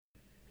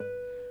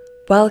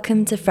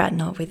Welcome to Fret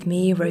Not with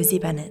me, Rosie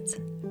Bennett.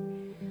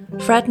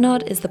 Fret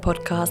Not is the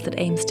podcast that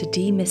aims to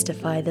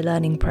demystify the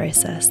learning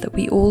process that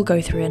we all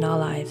go through in our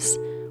lives,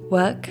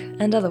 work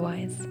and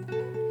otherwise.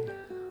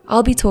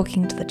 I'll be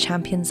talking to the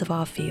champions of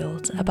our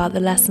field about the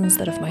lessons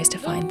that have most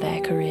defined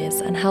their careers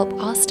and help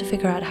us to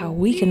figure out how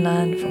we can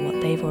learn from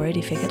what they've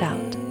already figured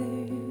out.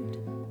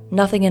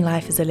 Nothing in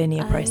life is a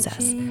linear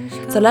process,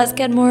 so let's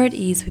get more at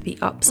ease with the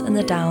ups and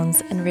the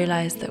downs and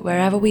realise that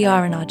wherever we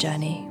are in our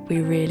journey, we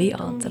really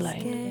aren't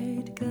alone.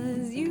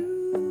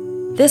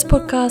 This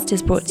podcast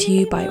is brought to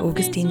you by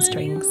Augustine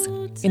Strings,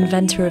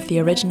 inventor of the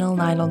original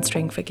nylon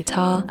string for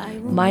guitar,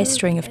 my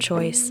string of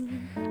choice,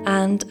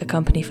 and a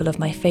company full of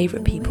my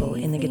favourite people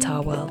in the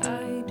guitar world.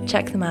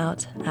 Check them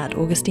out at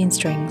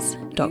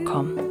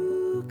augustinestrings.com.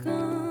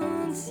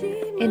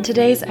 In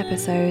today's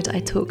episode, I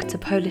talk to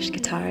Polish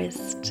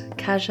guitarist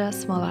Kasia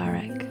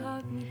Smolarek.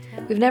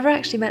 We've never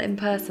actually met in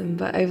person,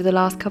 but over the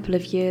last couple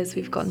of years,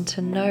 we've gotten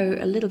to know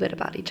a little bit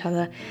about each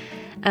other,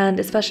 and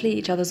especially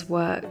each other's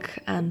work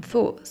and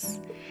thoughts.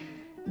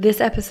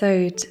 This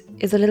episode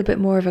is a little bit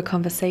more of a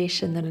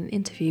conversation than an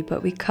interview,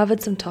 but we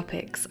covered some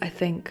topics I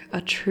think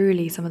are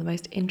truly some of the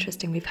most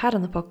interesting we've had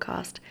on the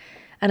podcast,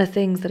 and are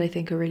things that I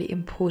think are really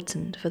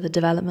important for the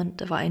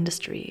development of our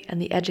industry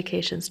and the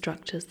education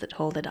structures that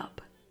hold it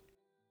up.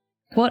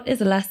 What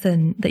is a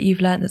lesson that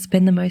you've learned that's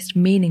been the most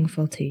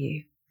meaningful to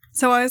you?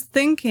 So I was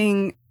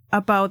thinking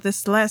about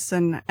this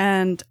lesson,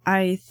 and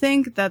I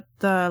think that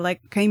the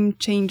game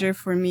changer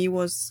for me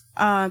was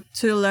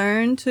to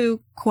learn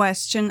to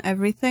question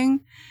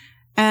everything.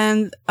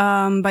 And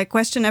by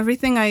question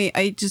everything,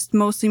 I just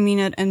mostly mean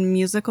it in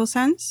musical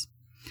sense.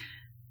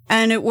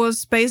 And it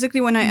was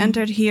basically when I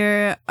entered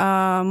here,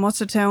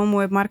 Mozarteum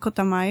with Marco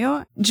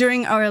Tamayo.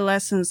 During our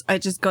lessons, I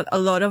just got a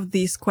lot of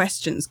these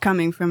questions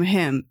coming from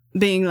him,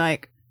 being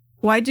like,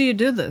 why do you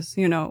do this?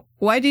 You know,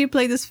 why do you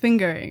play this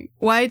fingering?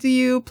 Why do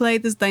you play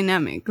this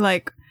dynamic?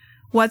 Like,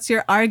 what's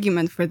your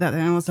argument for that?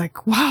 And I was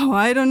like, wow,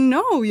 I don't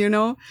know, you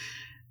know?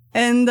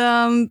 And,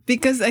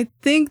 because I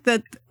think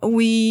that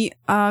we,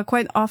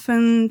 quite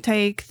often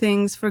take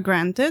things for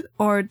granted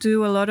or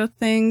do a lot of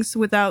things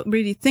without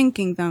really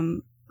thinking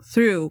them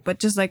through, but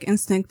just like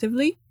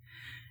instinctively.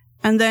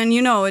 And then,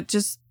 you know, it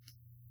just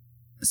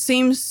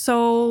seems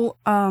so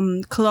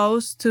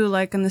close to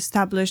like an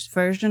established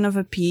version of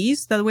a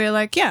piece that we're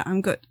like, yeah, I'm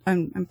good.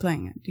 I'm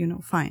playing it, you know,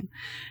 fine.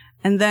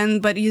 And then,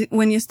 but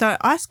when you start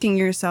asking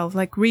yourself,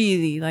 like,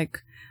 really,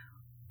 like,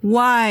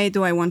 why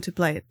do I want to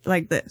play it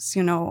like this,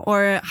 you know,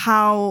 or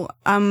how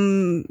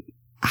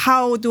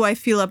do I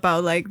feel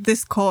about like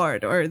this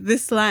chord or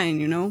this line,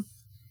 you know?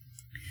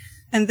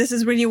 And this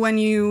is really when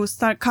you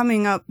start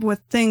coming up with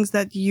things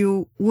that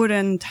you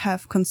wouldn't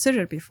have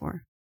considered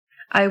before.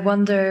 I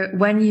wonder,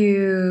 when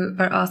you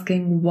are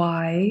asking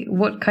why,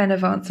 what kind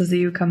of answers are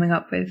you coming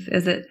up with?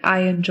 Is it, I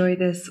enjoy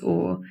this,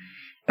 or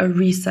a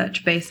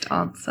research-based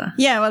answer?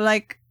 Yeah, well,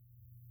 like,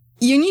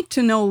 you need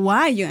to know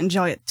why you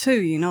enjoy it too,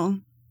 you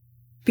know?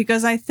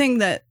 Because I think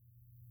that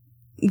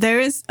there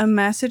is a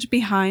message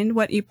behind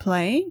what you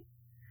play,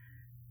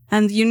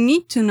 and you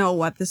need to know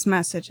what this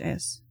message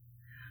is.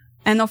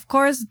 And of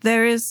course,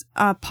 there is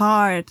a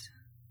part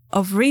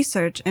of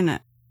research in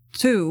it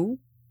too,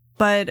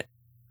 but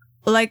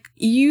like,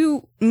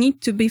 you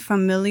need to be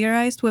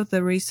familiarized with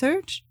the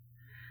research.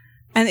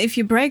 And if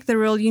you break the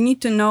rule, you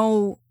need to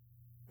know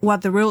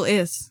what the rule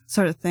is,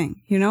 sort of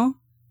thing, you know?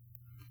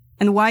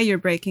 And why you're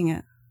breaking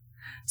it.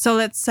 So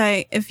let's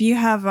say if you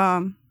have,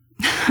 I'm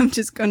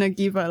just gonna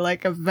give a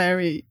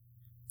very,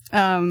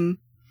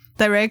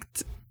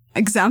 direct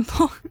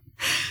example.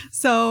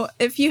 So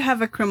if you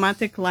have a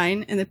chromatic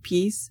line in a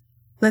piece,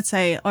 let's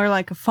say, or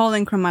like a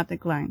falling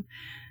chromatic line,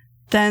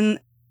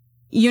 then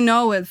you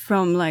know it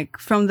from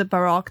the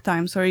Baroque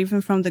times or even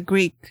from the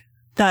Greek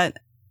that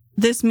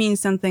this means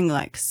something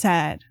like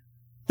sad.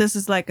 This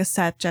is like a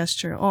sad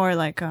gesture or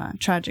like a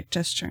tragic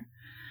gesture.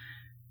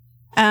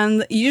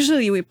 And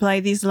usually we play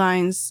these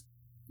lines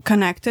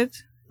connected,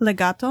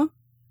 legato.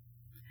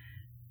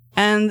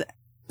 And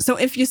so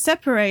if you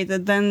separate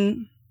it,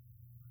 then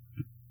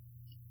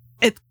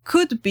it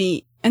could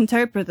be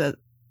interpreted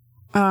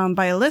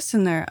by a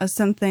listener as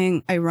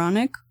something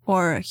ironic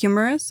or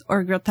humorous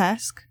or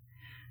grotesque.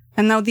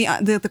 And now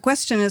the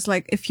question is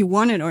like, if you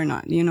want it or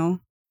not, you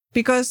know,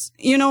 because,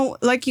 you know,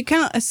 like, you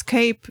cannot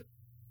escape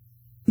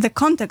the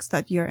context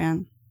that you're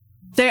in.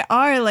 There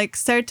are like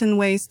certain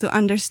ways to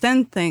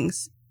understand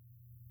things,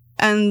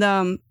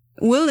 and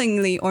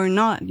willingly or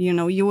not, you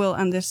know, you will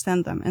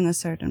understand them in a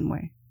certain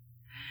way.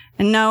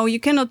 And now you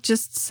cannot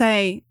just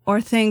say or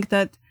think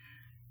that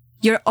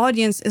your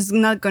audience is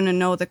not going to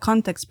know the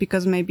context,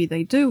 because maybe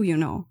they do, you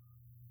know.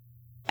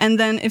 And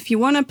then if you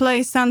want to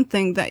play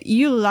something that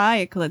you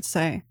like, let's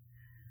say,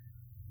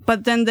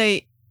 but then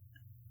they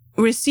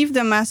receive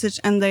the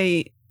message and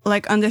they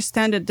like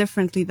understand it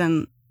differently,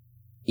 then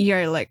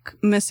you're like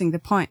missing the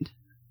point.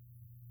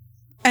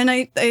 And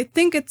I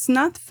think it's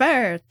not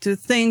fair to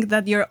think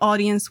that your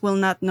audience will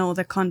not know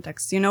the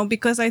context, you know,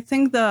 because I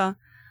think the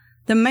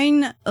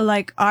main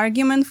like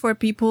argument for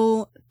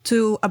people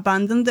to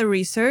abandon the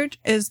research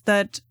is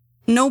that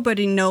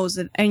nobody knows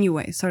it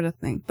anyway, sort of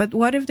thing. But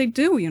what if they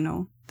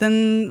do,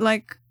 Then,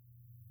 like,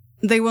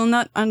 they will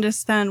not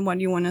understand what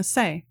you want to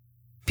say.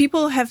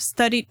 People have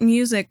studied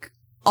music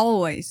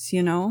always,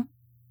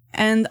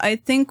 And I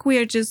think we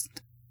are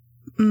just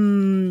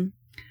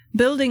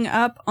building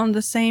up on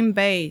the same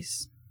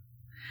base.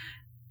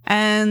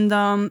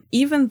 And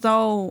even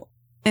though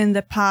in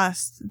the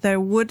past there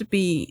would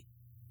be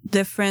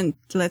different,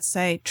 let's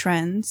say,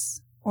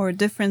 trends or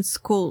different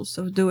schools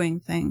of doing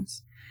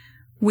things,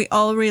 we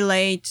all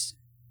relate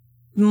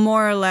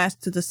more or less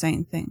to the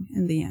same thing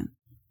in the end.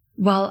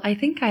 Well, I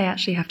think I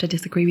actually have to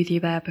disagree with you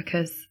there,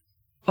 because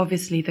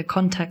obviously the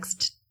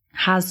context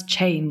has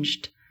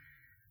changed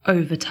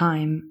over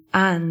time,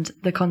 and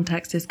the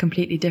context is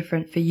completely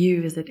different for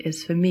you as it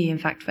is for me. In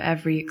fact, for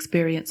every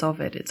experience of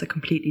it, it's a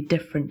completely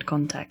different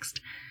context.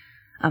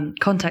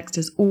 Context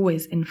is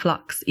always in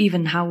flux.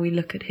 Even how we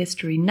look at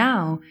history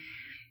now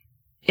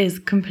is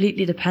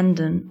completely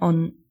dependent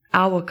on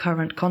our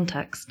current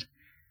context.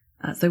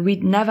 So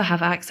we'd never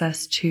have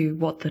access to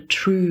what the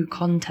true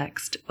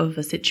context of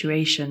a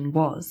situation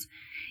was,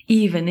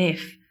 even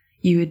if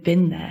you had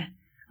been there.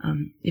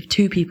 If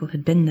two people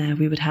had been there,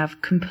 we would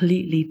have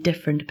completely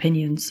different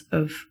opinions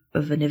of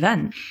an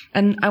event.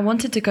 And I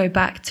wanted to go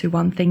back to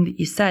one thing that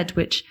you said,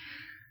 which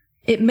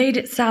it made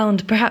it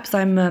sound, perhaps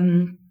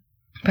I'm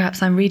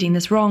reading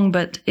this wrong,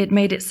 but it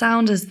made it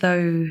sound as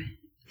though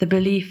the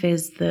belief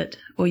is that,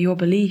 or your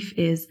belief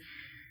is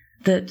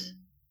that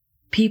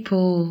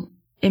people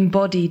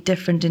embody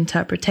different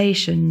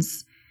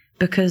interpretations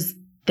because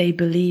they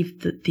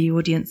believe that the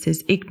audience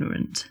is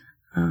ignorant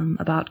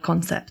about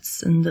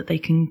concepts and that they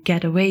can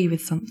get away with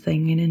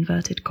something, in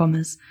inverted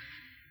commas.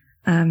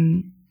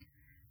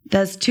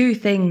 There's two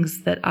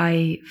things that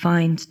I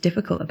find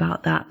difficult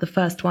about that. The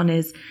first one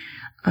is,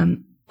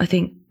 I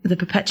think, the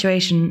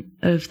perpetuation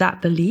of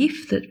that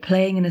belief that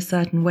playing in a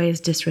certain way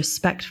is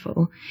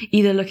disrespectful,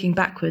 either looking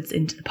backwards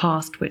into the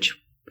past, which,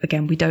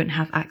 again, we don't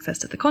have access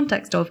to the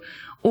context of,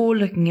 or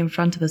looking in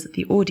front of us at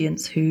the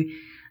audience, who,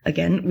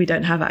 again, we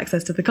don't have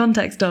access to the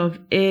context of,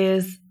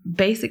 is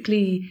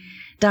basically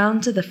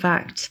down to the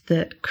fact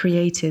that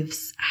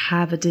creatives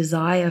have a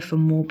desire for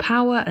more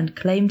power and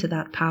claim to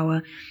that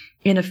power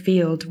in a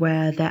field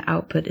where their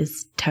output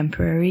is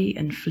temporary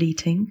and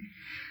fleeting.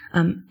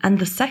 And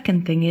the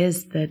second thing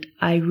is that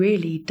I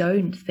really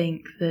don't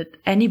think that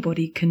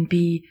anybody can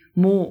be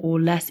more or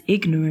less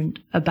ignorant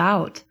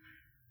about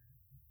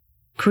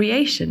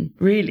creation,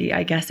 really,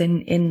 I guess,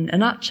 in a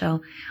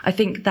nutshell. I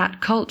think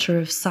that culture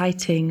of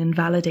citing and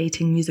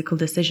validating musical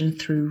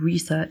decisions through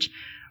research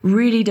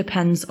really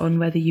depends on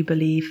whether you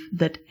believe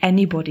that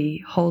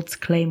anybody holds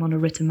claim on a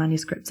written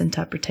manuscript's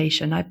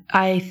interpretation.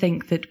 I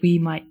think that we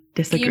might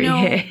disagree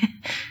here.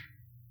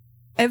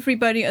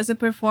 Everybody as a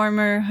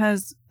performer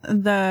has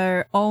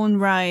their own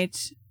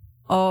right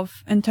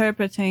of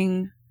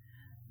interpreting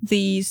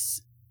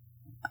these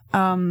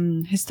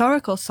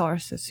historical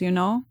sources,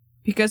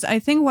 Because I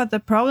think what the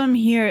problem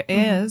here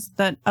is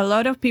that a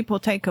lot of people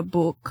take a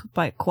book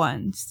by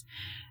Quantz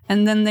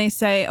and then they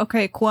say,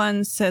 okay,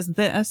 Quantz says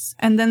this,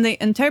 and then they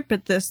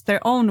interpret this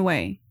their own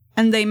way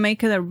and they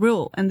make it a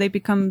rule and they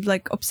become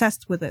like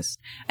obsessed with this.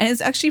 And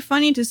it's actually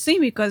funny to see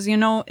because,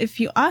 if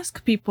you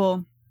ask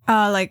people,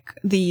 like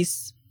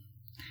these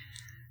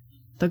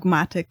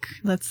dogmatic,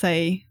 let's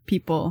say,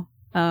 people,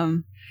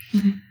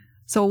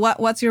 so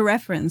what's your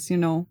reference,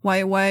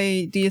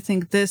 Why do you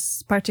think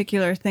this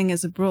particular thing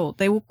is a rule?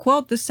 They will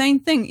quote the same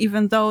thing,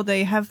 even though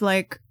they have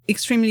like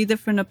extremely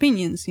different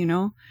opinions,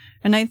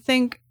 And I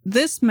think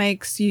this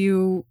makes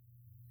you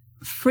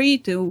free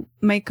to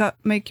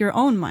make your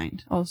own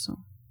mind also.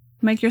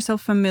 Make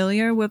yourself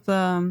familiar with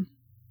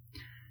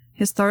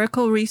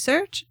historical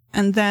research,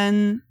 and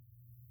then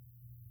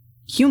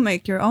you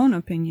make your own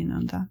opinion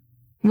on that.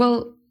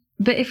 Well,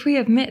 but if we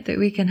admit that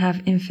we can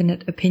have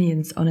infinite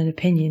opinions on an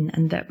opinion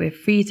and that we're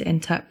free to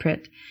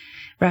interpret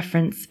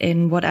reference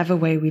in whatever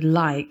way we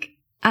like,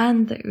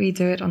 and that we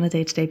do it on a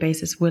day-to-day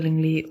basis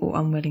willingly or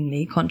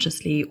unwillingly,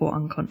 consciously or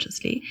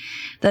unconsciously,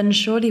 then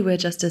surely we're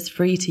just as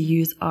free to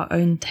use our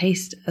own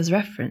taste as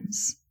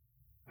reference,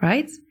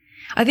 right?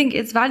 I think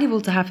it's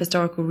valuable to have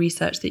historical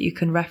research that you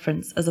can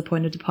reference as a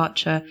point of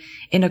departure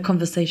in a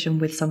conversation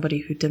with somebody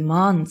who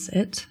demands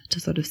it to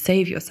sort of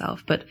save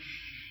yourself. But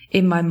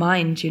in my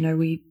mind,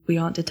 we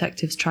aren't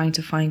detectives trying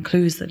to find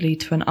clues that lead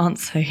to an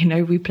answer.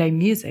 We play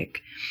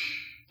music.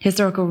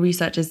 Historical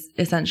research is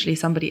essentially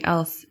somebody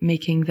else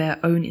making their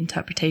own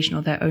interpretation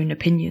or their own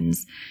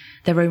opinions,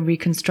 their own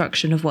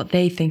reconstruction of what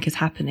they think is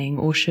happening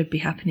or should be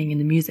happening in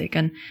the music.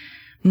 And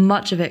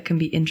much of it can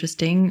be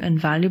interesting and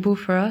valuable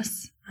for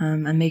us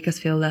and make us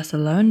feel less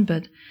alone.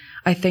 But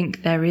I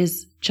think there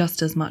is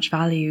just as much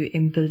value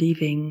in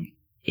believing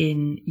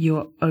in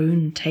your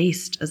own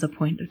taste as a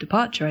point of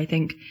departure. I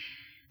think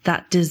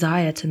that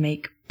desire to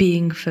make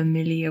being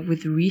familiar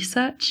with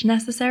research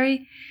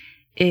necessary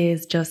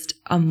is just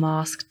a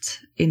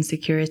masked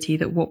insecurity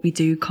that what we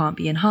do can't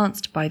be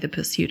enhanced by the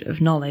pursuit of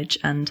knowledge,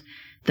 and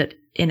that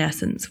in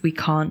essence we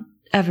can't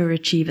ever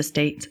achieve a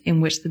state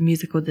in which the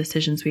musical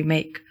decisions we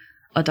make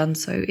are done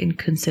so in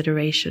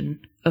consideration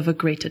of a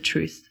greater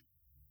truth.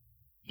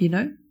 You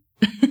know?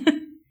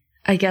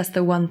 I guess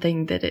the one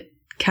thing that it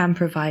can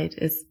provide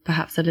is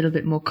perhaps a little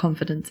bit more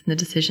confidence in the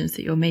decisions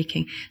that you're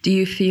making. Do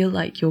you feel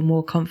like you're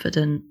more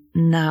confident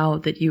now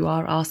that you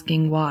are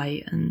asking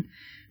why and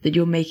that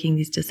you're making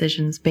these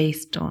decisions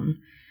based on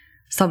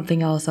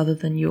something else other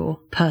than your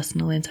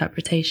personal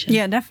interpretation?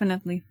 Yeah,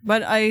 definitely.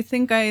 But I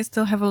think I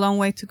still have a long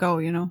way to go,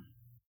 you know.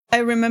 I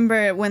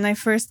remember when I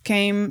first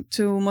came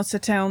to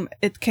Mozarteum,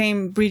 it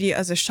came really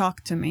as a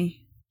shock to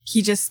me.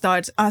 He just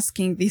starts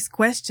asking these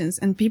questions,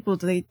 and people,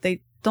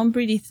 they don't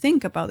really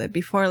think about it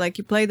before. Like,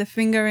 you play the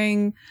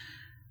fingering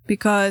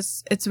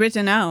because it's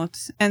written out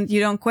and you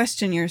don't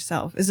question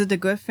yourself. Is it a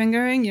good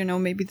fingering? You know,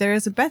 maybe there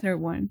is a better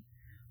one.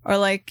 Or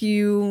like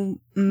you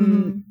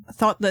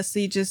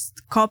thoughtlessly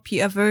just copy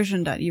a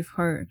version that you've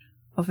heard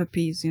of a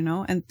piece, you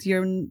know, and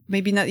you're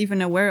maybe not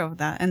even aware of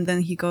that. And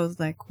then he goes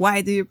like,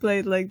 why do you play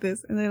it like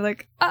this? And they're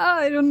like,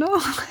 I don't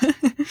know.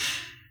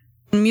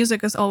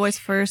 Music is always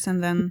first,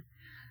 and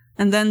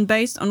then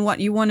based on what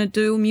you want to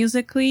do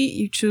musically,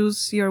 you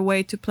choose your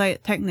way to play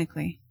it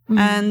technically.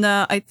 And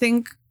I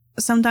think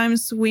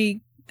sometimes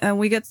we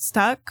get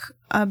stuck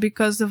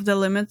because of the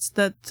limits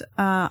that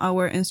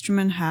our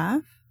instrument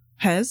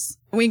has.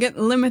 We get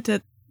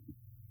limited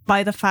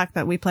by the fact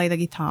that we play the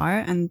guitar,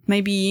 and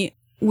maybe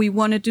we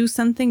want to do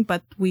something,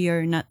 but we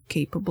are not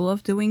capable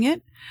of doing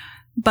it.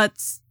 But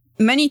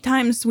many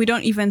times we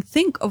don't even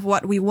think of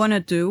what we want to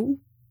do,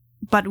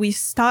 but we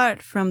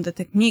start from the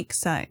technique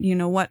side, you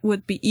know, what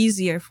would be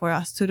easier for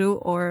us to do,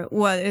 or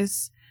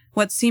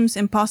what seems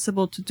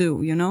impossible to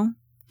do, you know?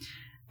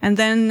 And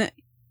then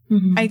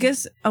I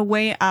guess a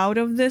way out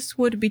of this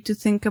would be to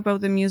think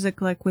about the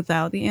music like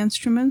without the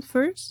instrument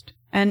first,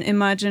 and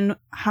imagine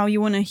how you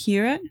want to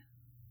hear it.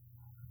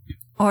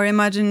 Or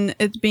imagine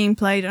it being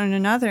played on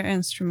another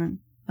instrument,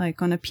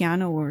 like on a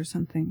piano or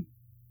something.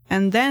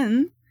 And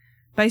then,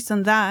 based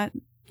on that,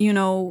 you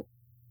know,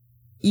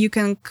 you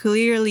can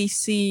clearly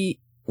see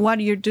what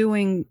you're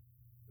doing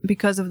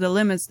because of the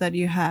limits that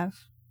you have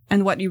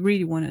and what you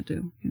really want to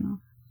do, you know.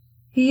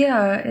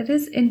 Yeah, it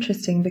is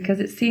interesting because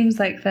it seems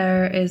like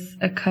there's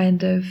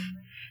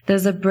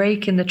a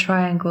break in the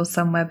triangle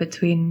somewhere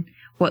between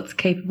what's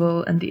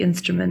capable and the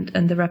instrument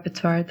and the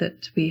repertoire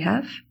that we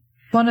have.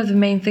 One of the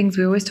main things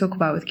we always talk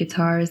about with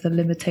guitar is the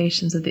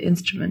limitations of the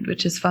instrument,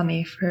 which is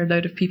funny for a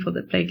load of people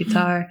that play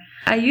guitar.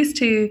 I used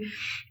to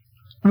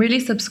really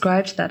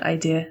subscribe to that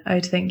idea. I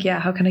would think, yeah,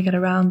 how can I get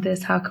around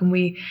this? How can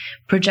we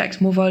project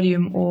more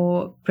volume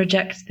or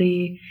project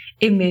the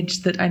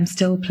image that I'm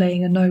still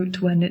playing a note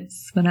when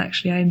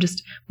actually I'm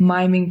just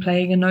miming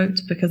playing a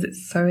note because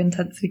it's so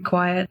intensely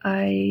quiet?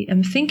 I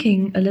am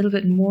thinking a little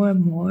bit more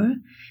and more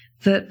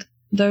that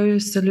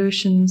those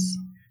solutions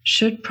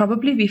should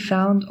probably be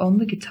found on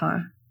the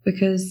guitar,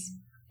 because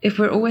if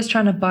we're always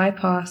trying to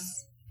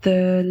bypass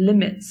the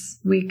limits,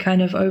 we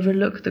kind of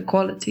overlook the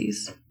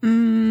qualities.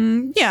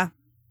 Yeah.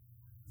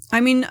 I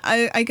mean,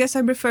 I guess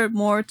I prefer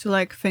more to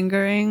like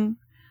fingering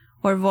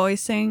or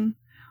voicing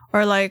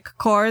or like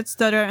chords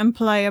that are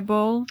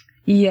unplayable.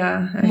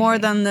 Yeah. More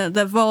than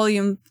the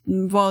volume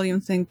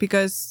thing,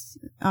 because,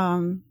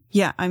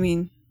 yeah, I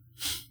mean,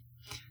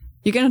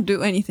 you cannot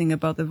do anything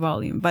about the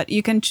volume, but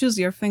you can choose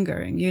your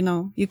fingering, you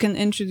know. You can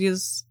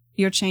introduce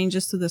your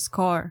changes to the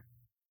score.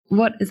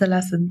 What is a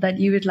lesson that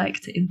you would like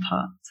to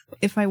impart?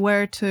 If I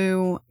were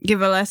to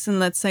give a lesson,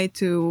 let's say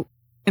to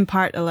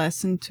impart a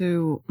lesson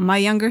to my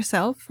younger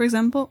self, for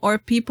example, or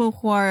people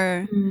who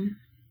are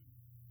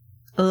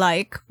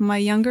like my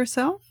younger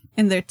self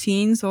in their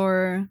teens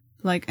or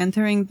like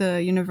entering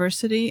the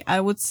university, I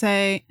would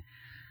say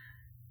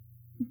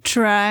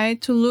try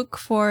to look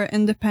for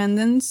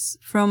independence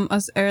from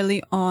as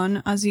early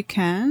on as you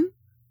can,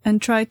 and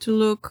try to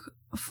look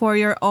for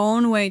your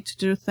own way to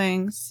do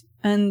things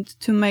and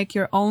to make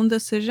your own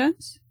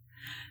decisions.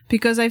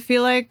 Because I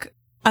feel like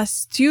as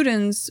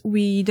students,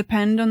 we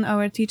depend on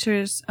our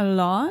teachers a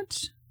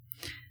lot,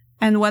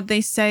 and what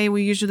they say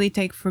we usually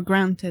take for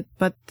granted.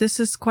 But this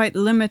is quite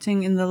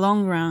limiting in the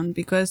long run,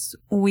 because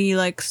we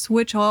like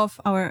switch off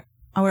our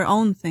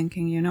own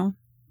thinking, you know?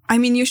 I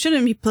mean, you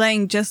shouldn't be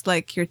playing just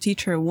like your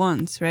teacher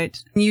wants, right?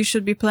 You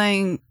should be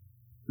playing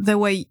the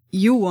way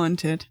you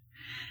want it.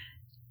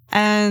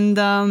 And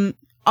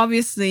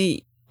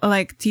obviously,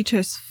 like,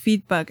 teachers'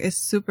 feedback is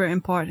super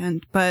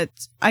important.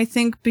 But I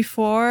think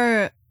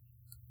before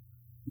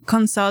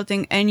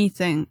consulting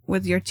anything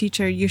with your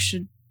teacher, you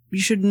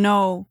should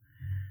know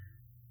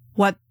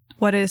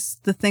what is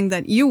the thing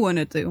that you want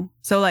to do.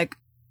 So, like,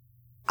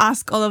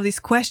 ask all of these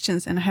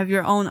questions and have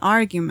your own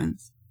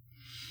arguments.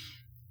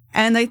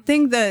 And I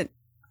think that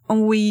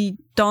we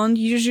don't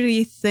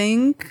usually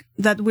think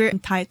that we're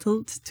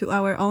entitled to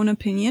our own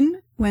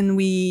opinion when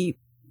we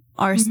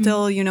are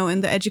still, you know,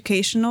 in the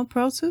educational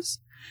process,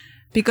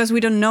 because we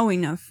don't know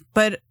enough.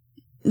 But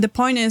the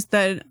point is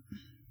that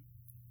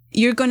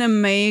you're going to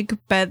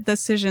make bad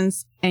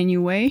decisions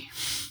anyway.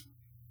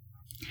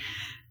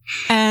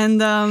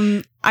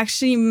 And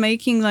actually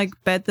making like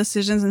bad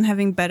decisions and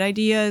having bad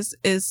ideas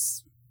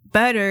is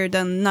better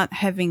than not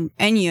having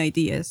any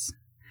ideas.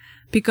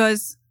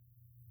 Because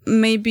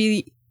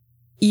maybe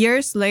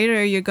years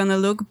later, you're going to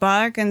look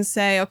back and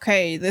say,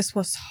 okay, this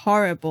was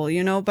horrible,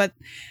 but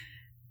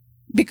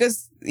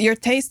because your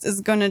taste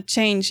is going to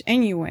change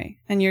anyway,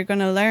 and you're going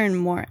to learn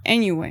more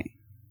anyway.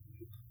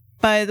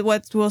 But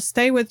what will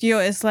stay with you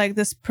is like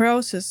this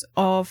process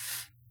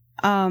of,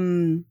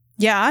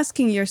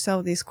 asking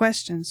yourself these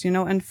questions,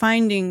 and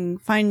finding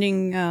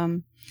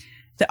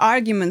the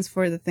arguments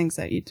for the things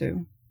that you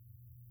do.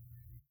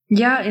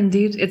 Yeah,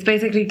 indeed. It's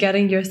basically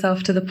getting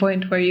yourself to the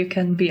point where you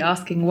can be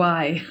asking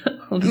why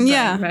all the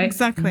time, right?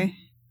 Exactly.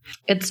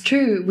 It's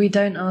true. We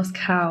don't ask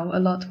how a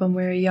lot when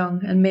we're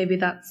young. And maybe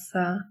that's,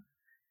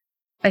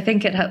 I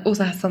think it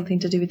also has something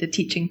to do with the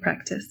teaching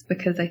practice,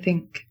 because I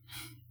think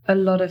a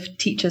lot of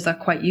teachers are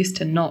quite used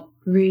to not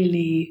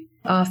really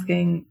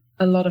asking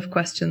a lot of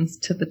questions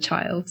to the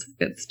child.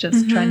 It's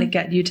just trying to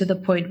get you to the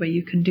point where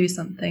you can do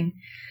something.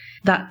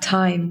 That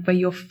time where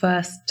you're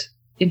first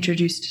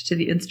introduced to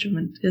the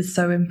instrument is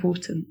so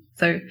important.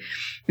 So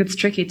it's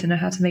tricky to know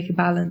how to make a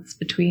balance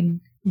between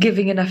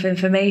giving enough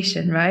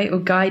information, right? Or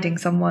guiding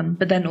someone,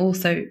 but then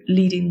also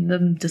leading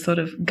them to sort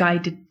of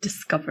guided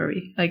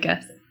discovery, I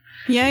guess.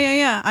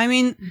 Yeah. I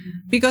mean,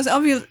 because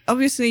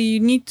obviously you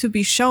need to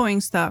be showing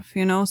stuff,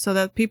 so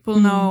that people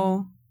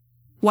know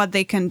what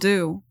they can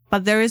do.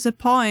 But there is a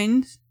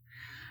point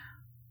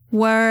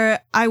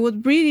where I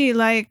would really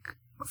like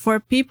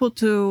for people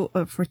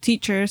for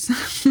teachers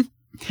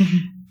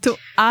to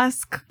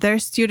ask their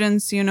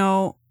students,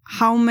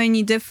 how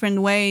many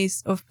different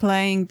ways of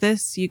playing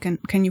this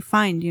can you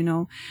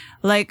find,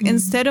 like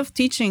instead of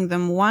teaching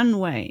them one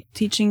way,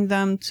 teaching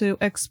them to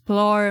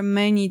explore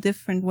many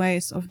different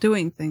ways of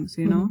doing things,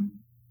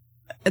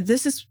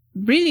 This is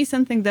really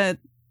something that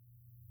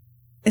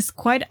is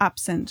quite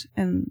absent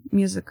in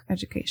music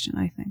education,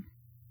 I think.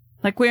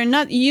 Like we're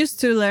not used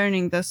to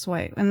learning this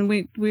way, and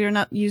we are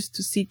not used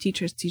to see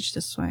teachers teach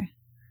this way.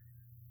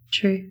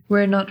 True.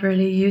 We're not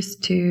really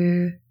used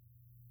to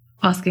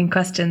asking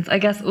questions. I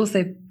guess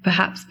also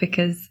perhaps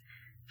because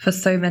for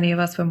so many of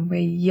us when we're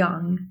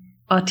young,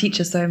 our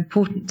teacher's so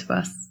important to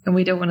us and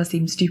we don't want to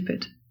seem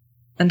stupid.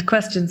 And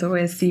questions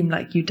always seem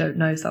like you don't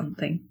know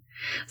something.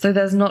 So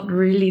there's not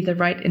really the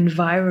right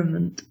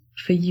environment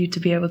for you to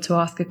be able to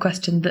ask a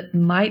question that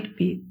might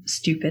be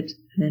stupid,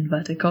 in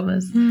inverted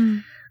commas,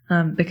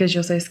 because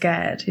you're so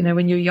scared.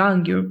 When you're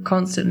young, you're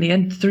constantly,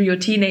 and through your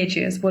teenage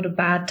years, what a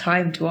bad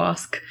time to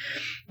ask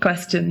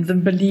questions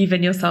and believe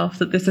in yourself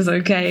that this is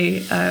okay,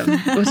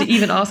 or to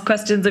even ask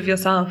questions of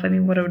yourself. I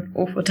mean, what an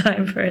awful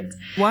time for it.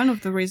 One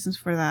of the reasons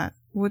for that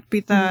would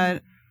be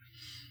that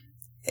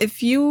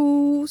if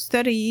you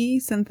study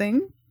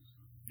something,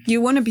 you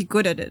want to be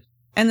good at it.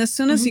 And as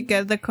soon as you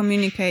get to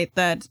communicate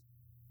that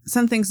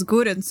something's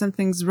good and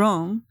something's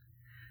wrong,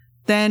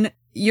 then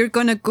you're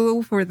going to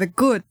go for the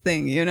good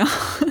thing,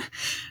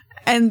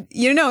 And,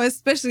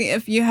 especially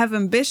if you have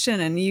ambition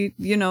and you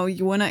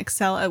want to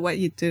excel at what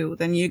you do,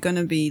 then you're going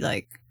to be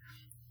like,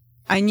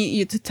 I need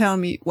you to tell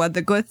me what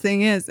the good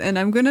thing is and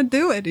I'm going to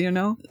do it,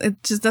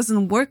 It just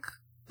doesn't work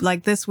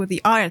like this with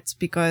the arts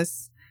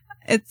because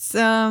it's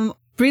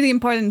really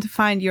important to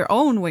find your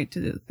own way to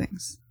do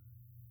things.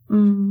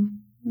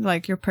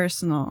 Like your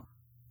personal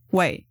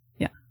way.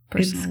 Yeah.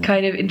 It's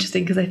kind of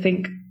interesting because I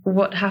think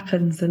what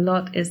happens a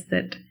lot is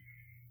that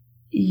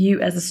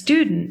you as a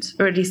student,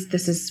 or at least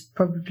this is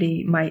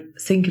probably my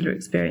singular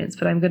experience,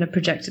 but I'm going to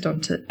project it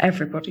onto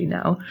everybody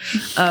now.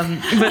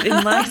 But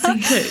in my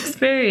singular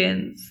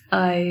experience,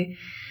 I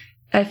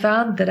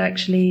found that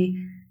actually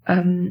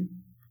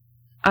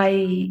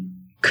I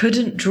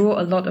couldn't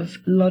draw a lot of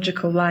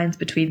logical lines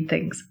between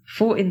things.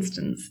 For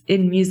instance,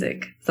 in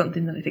music,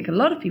 something that I think a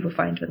lot of people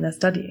find when they're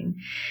studying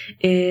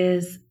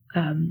is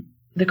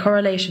the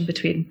correlation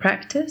between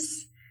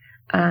practice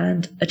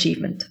and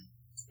achievement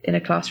in a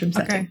classroom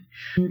setting.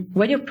 Okay.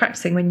 When you're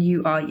practicing when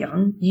you are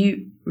young,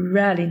 you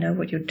rarely know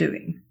what you're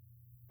doing,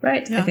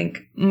 right? Yeah. I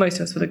think most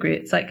of us will agree.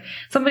 It's like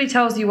somebody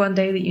tells you one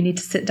day that you need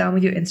to sit down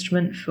with your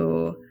instrument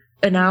for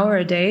an hour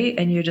a day,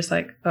 and you're just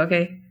like,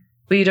 okay,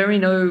 but you don't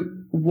really know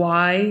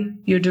why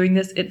you're doing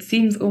this. It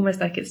seems almost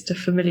like it's to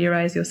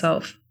familiarize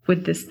yourself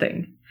with this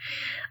thing.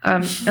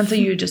 And so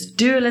you just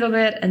do a little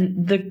bit,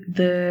 and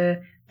the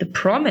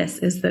promise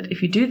is that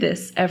if you do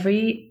this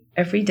every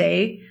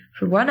day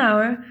for 1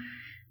 hour,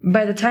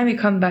 by the time you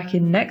come back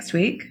in next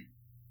week,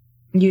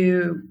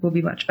 you will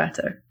be much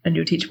better and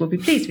your teacher will be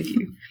pleased with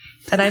you.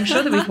 And I'm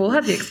sure that we've all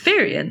had the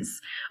experience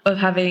of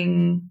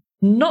having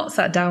not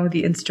sat down with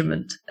the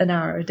instrument an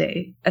hour a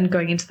day and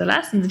going into the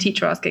lesson, the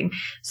teacher asking,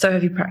 so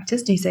have you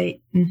practiced? And you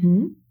say,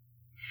 mm-hmm.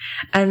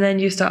 And then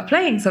you start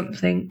playing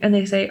something and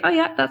they say, oh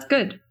yeah, that's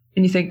good.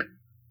 And you think,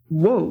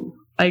 whoa,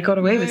 I got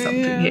away with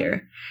something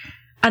here.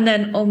 And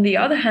then on the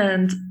other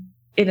hand,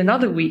 in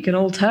another week, an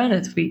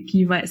alternate week,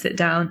 you might sit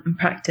down and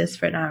practice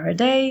for an hour a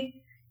day.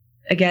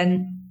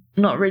 Again,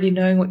 not really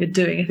knowing what you're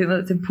doing. I think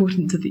that's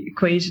important to the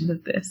equation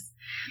of this.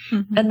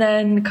 Mm-hmm. And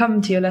then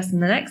come to your lesson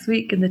the next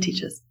week and the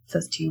teacher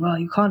says to you, well,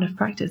 you can't have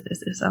practiced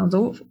this. It sounds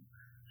awful.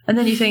 And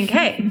then you think,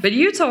 hey, but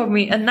you told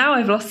me, and now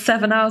I've lost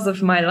 7 hours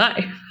of my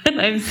life, and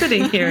I'm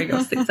sitting hearing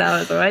of 6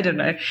 hours, or I don't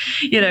know,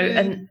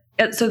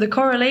 and so the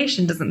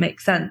correlation doesn't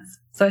make sense.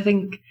 So I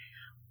think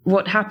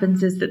what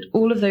happens is that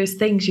all of those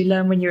things you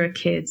learn when you're a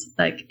kid,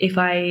 like if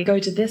I go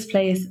to this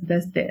place,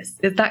 there's this.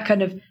 It's that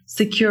kind of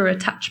secure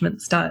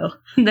attachment style.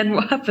 And then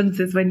what happens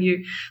is when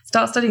you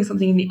start studying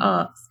something in the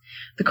arts,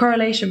 the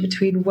correlation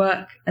between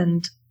work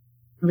and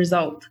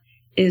result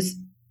is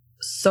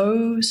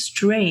so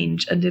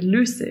strange and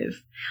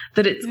elusive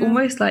that it's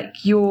almost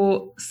like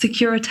your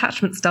secure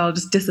attachment style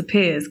just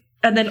disappears.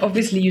 And then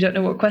obviously you don't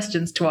know what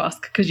questions to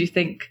ask because you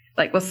think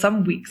like, well,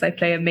 some weeks I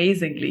play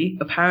amazingly,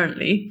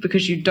 apparently,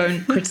 because you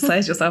don't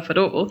criticize yourself at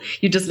all.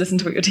 You just listen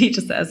to what your teacher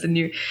says and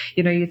you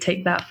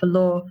take that for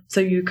law. So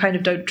you kind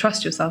of don't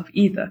trust yourself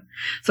either.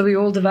 So we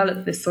all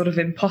develop this sort of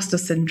imposter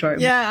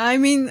syndrome. Yeah, I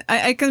mean,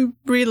 I can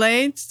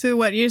relate to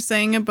what you're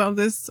saying about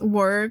this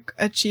work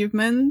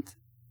achievement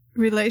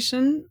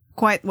relation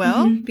quite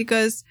well,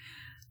 because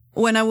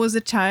when I was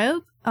a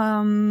child,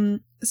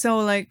 so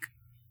like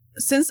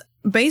since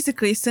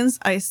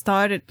I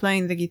started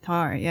playing the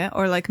guitar,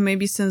 or like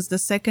maybe since the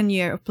second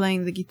year of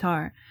playing the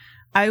guitar,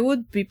 I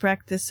would be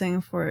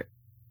practicing for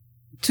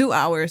 2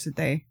 hours a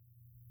day,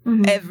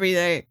 every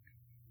day.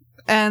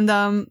 And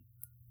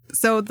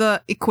so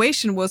the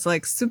equation was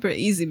like super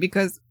easy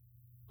because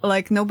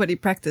like nobody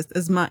practiced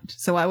as much.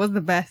 So I was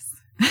the best,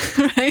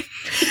 right?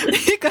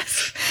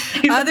 Because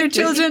other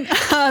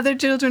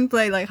children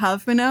play like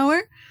half an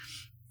hour,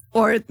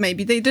 or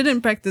maybe they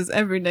didn't practice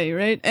every day,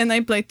 right? And I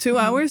played 2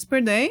 hours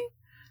per day.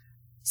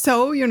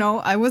 So,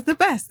 I was the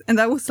best, and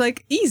that was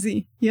like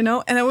easy,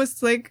 and I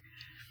was like,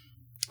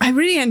 I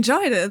really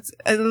enjoyed it.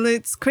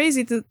 It's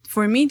crazy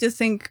for me to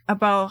think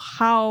about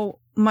how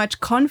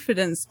much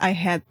confidence I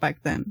had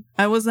back then.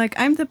 I was like,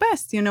 I'm the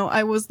best,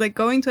 I was like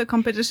going to a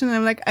competition and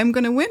I'm like, I'm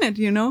going to win it,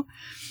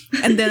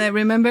 And then I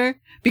remember,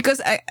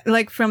 because I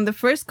like from the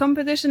first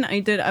competition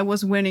I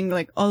was winning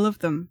like all of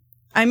them.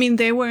 I mean,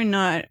 they were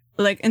not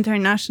like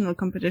international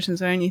competitions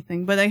or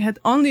anything, but I had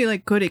only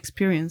like good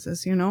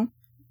experiences,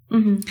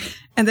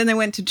 And then I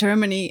went to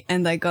Germany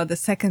and I got the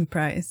second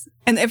prize,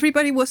 and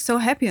everybody was so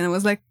happy. And I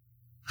was like,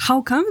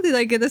 how come did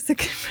I get a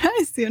second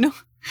prize?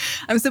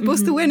 I'm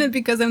supposed to win it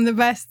because I'm the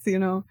best,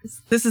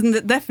 This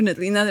isn't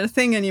definitely not a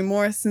thing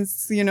anymore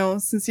since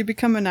you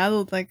become an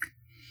adult, like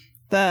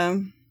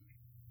the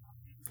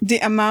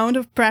amount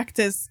of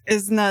practice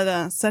is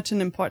not such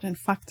an important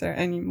factor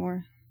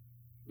anymore.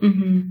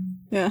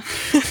 Yeah.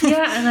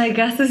 Yeah, and I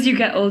guess as you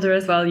get older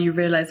as well, you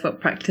realize what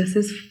practice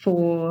is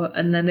for,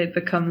 and then it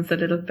becomes a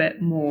little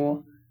bit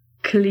more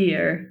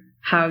clear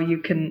how you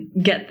can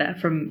get there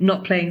from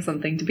not playing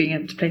something to being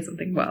able to play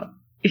something well.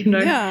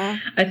 Yeah.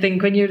 I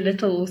think when you're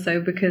little also,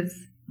 because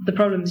the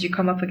problems you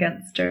come up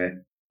against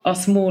are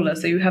smaller,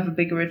 so you have a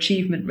bigger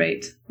achievement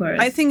rate. Whereas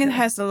I think it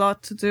has a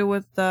lot to do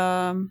with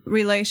the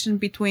relation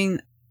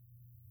between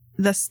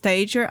the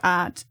stage you're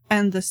at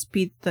and the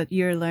speed that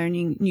you're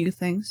learning new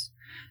things.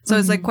 So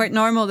it's like quite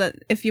normal that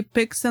if you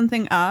pick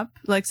something up,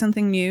 like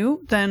something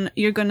new, then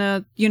you're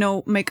gonna,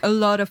 make a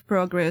lot of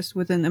progress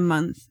within a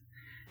month,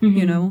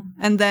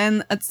 and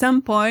then at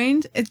some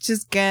point it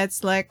just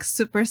gets like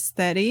super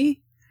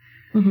steady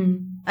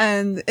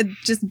and it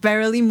just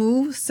barely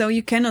moves. So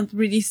you cannot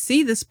really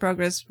see this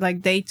progress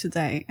like day to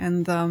day.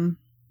 And,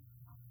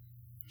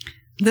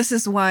 this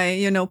is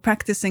why,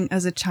 practicing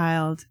as a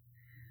child,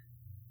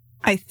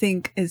 I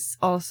think is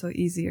also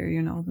easier,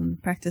 than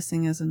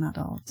practicing as an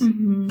adult.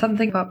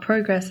 Something about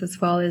progress as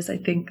well is I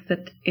think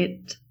that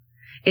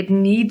it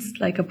needs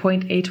like a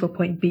point A to a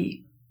point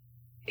B.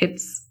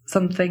 It's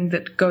something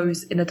that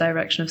goes in a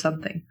direction of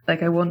something.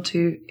 Like I want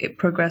to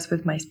progress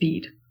with my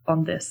speed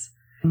on this,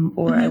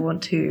 or I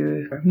want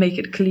to make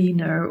it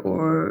cleaner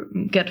or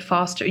get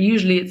faster.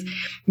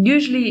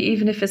 Usually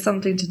even if it's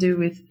something to do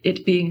with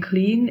it being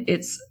clean,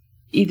 it's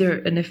either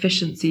an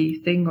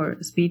efficiency thing or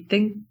a speed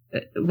thing.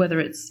 Whether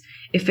it's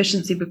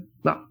efficiency,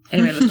 well,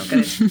 anyway, let's not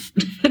get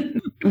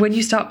into When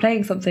you start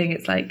playing something,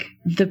 it's like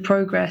the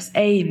progress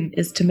aim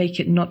is to make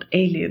it not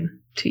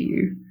alien to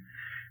you.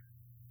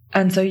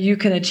 And so you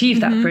can achieve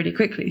that pretty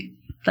quickly.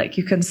 Like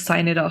you can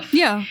sign it off.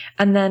 Yeah.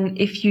 And then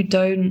if you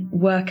don't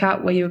work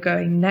out where you're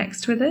going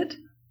next with it,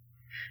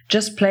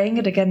 just playing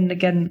it again and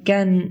again and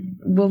again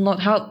will not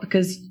help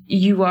because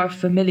you are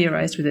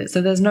familiarized with it.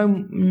 So there's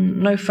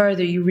no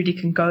further you really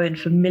can go in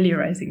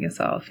familiarizing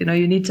yourself. You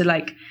need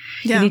to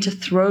you need to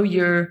throw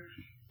your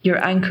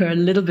anchor a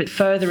little bit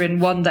further in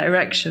one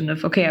direction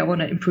of, okay, I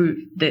want to improve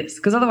this.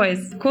 Because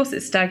otherwise, of course,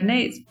 it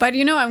stagnates. But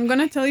I'm going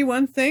to tell you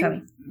one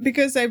thing,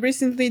 because I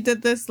recently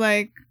did this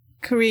like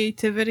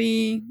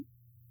creativity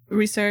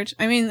research.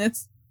 I mean,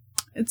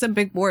 it's a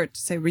big word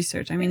to say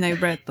research. I mean, I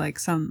read like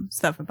some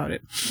stuff about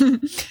it.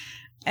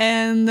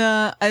 And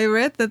I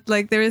read that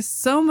like there is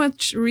so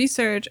much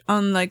research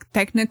on like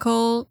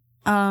technical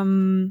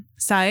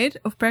side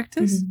of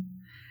practice.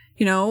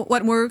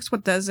 What works,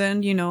 what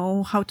doesn't,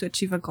 how to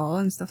achieve a goal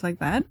and stuff like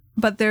that.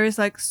 But there is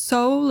like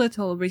so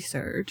little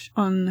research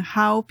on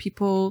how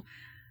people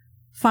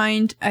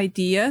find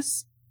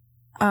ideas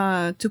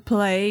to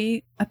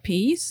play a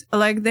piece.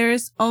 Like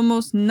there's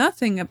almost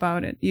nothing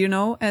about it, you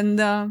know? And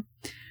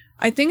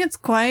I think it's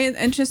quite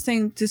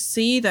interesting to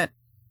see that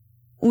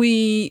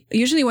we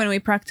usually when we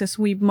practice,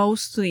 we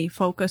mostly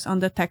focus on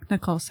the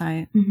technical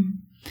side. Mm-hmm.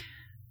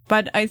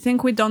 But I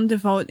think we don't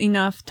devote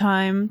enough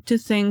time to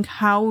think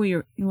how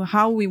we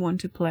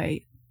want to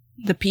play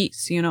the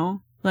piece, you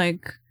know?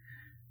 Like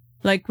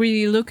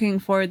really looking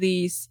for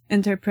these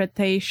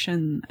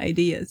interpretation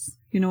ideas.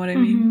 You know what I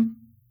mean? Mm-hmm.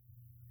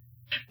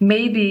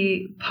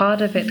 Maybe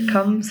part of it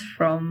comes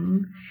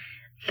from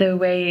the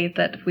way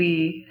that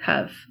we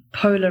have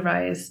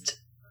polarized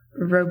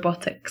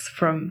robotics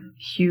from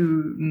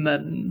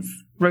humans.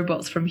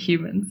 Robots from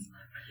humans.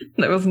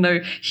 There was no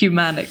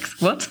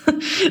humanics. What?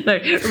 No.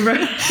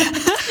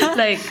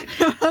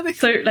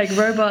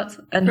 Robots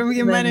and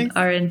human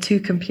are in two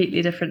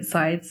completely different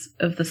sides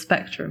of the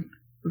spectrum,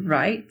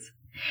 right?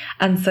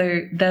 And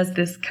so there's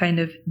this kind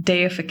of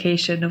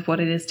deification of what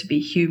it is to be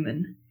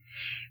human.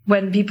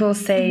 When people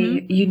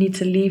say you need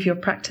to leave your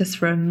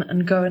practice room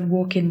and go and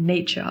walk in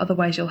nature,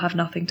 otherwise you'll have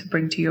nothing to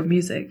bring to your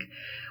music,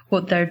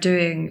 what they're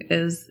doing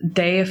is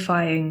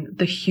deifying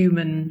the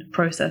human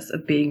process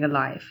of being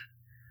alive,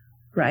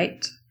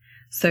 right?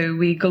 So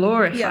we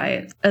glorify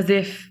it as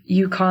if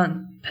you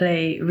can't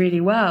play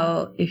really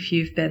well if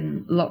you've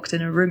been locked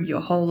in a room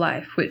your whole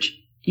life, which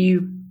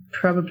you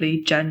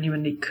probably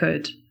genuinely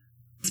could,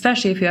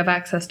 especially if you have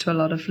access to a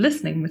lot of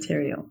listening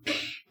material.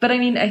 But I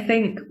mean, I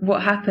think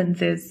what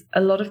happens is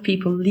a lot of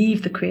people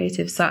leave the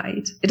creative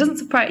side. It doesn't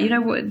surprise, you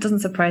know what, it doesn't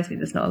surprise me.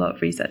 There's not a lot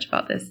of research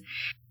about this.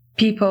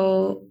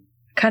 People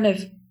kind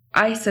of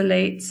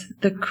isolate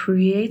the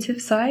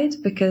creative side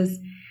because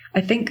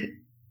I think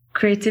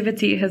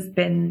creativity has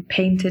been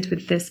painted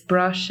with this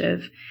brush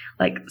of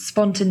like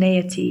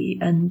spontaneity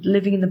and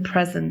living in the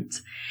present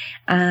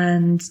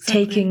and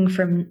taking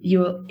from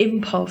your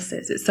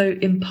impulses. It's so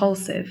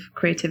impulsive,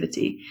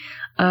 creativity.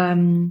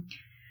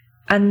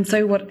 And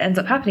so what ends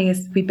up happening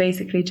is we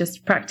basically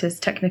just practice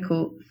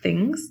technical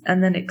things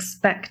and then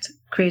expect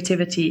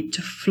creativity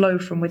to flow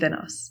from within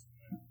us.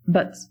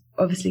 But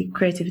obviously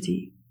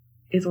creativity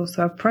is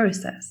also a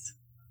process.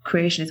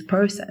 Creation is a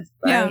process,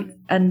 right? Yeah.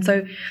 And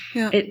so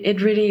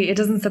it really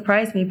doesn't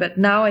surprise me, but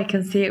now I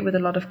can see it with a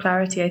lot of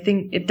clarity. I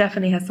think it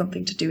definitely has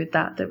something to do with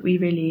that we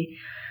really,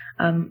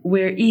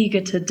 we're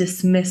eager to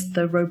dismiss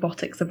the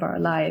robotics of our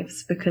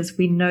lives because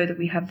we know that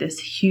we have this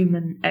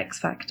human X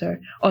factor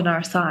on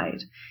our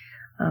side,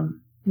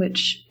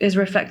 which is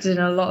reflected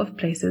in a lot of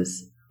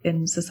places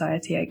in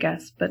society, I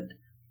guess. But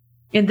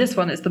in this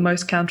one, it's the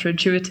most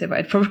counterintuitive,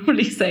 I'd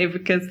probably say,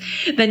 because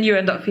then you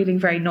end up feeling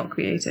very not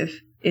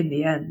creative in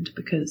the end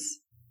because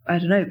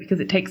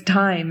it takes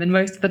time. And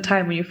most of the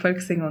time when you're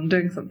focusing on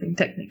doing something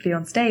technically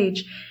on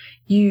stage,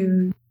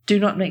 you do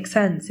not make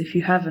sense if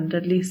you haven't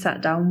at least sat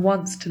down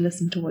once to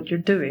listen to what you're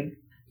doing.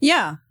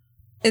 Yeah.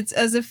 It's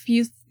as if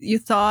you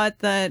thought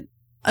that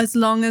as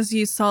long as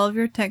you solve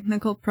your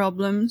technical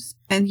problems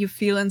and you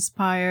feel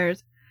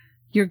inspired,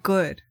 you're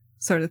good,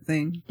 sort of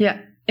thing.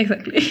 Yeah.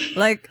 Exactly.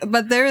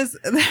 But there is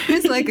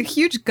like a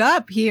huge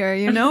gap here,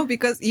 you know,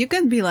 because you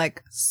can be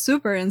like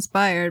super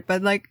inspired,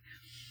 but like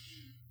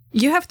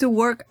you have to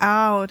work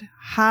out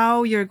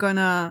how you're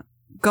gonna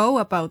go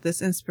about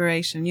this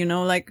inspiration, you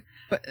know, like,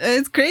 but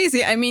it's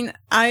crazy. I mean,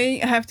 I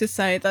have to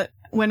say that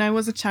when I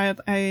was a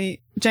child, I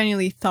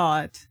genuinely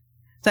thought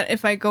that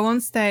if I go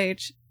on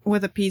stage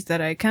with a piece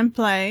that I can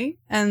play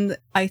and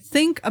I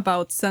think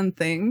about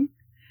something,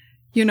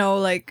 you know,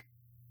 like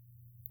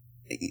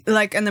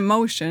an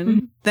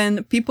emotion,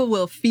 then people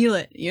will feel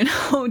it, you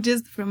know,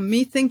 just from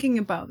me thinking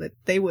about it,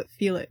 they would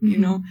feel it, you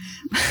know,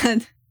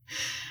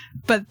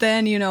 but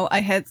then, you know,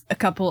 I had a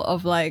couple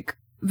of like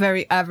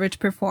very average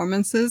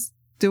performances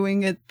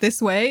doing it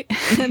this way.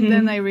 And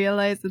then I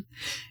realized that,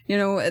 you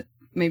know,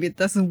 maybe it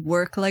doesn't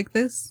work like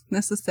this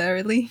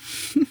necessarily.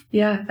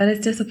 Yeah. And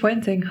it's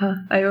disappointing, huh?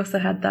 I also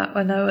had that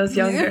when I was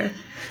younger.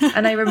 Yeah.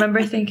 And I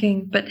remember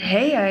thinking, but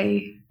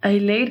hey, I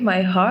laid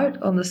my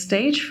heart on the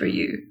stage for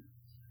you.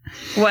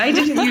 Why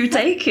didn't you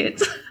take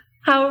it?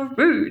 How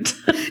rude.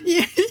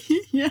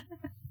 Yeah.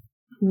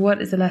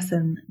 What is a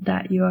lesson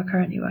that you are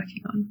currently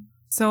working on?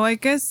 So I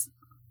guess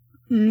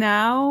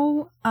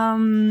now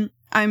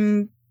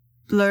I'm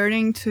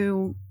learning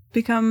to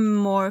become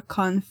more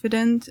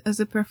confident as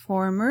a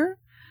performer,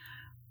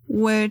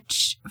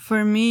 which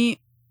for me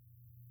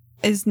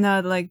is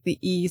not like the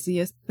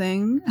easiest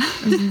thing.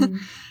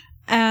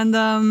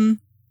 And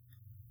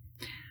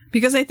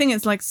because I think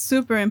it's like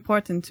super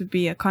important to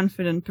be a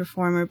confident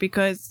performer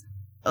because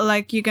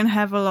like you can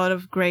have a lot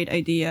of great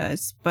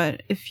ideas,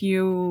 but if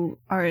you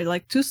are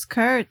like too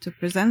scared to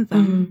present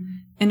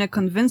them in a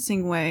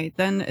convincing way,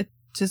 then it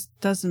just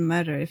doesn't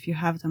matter if you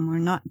have them or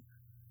not.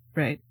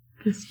 Right.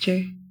 That's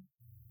true.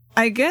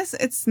 I guess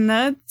it's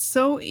not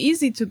so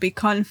easy to be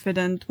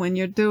confident when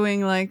you're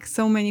doing like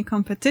so many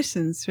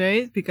competitions,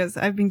 right? Because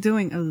I've been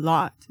doing a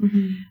lot.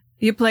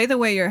 You play the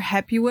way you're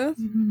happy with.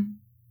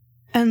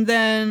 And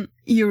then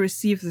you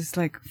receive this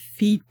like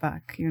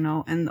feedback, you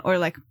know, or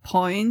like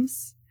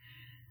points.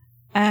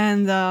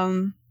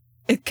 And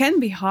it can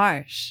be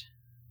harsh.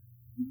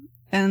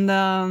 And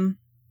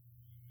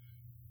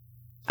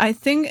I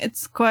think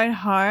it's quite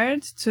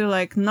hard to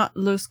like not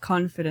lose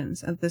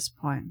confidence at this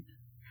point.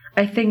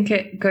 I think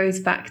it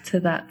goes back to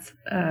that.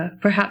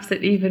 Perhaps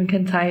it even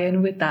can tie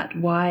in with that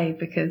why,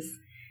 because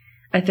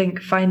I think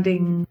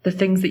finding the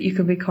things that you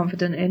can be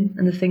confident in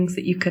and the things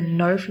that you can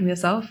know from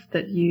yourself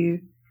that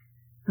you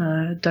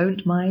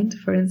don't mind,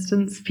 for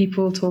instance,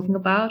 people talking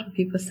about, or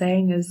people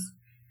saying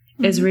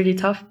is really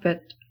tough.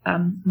 But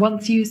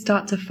once you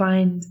start to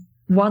find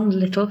one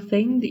little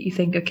thing that you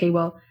think, okay,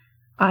 well,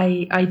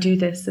 I do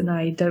this and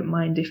I don't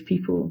mind if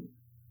people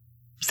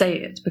say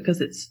it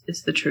because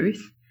it's the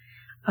truth.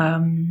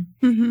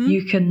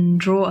 You can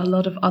draw a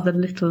lot of other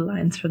little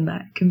lines from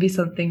that. It can be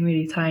something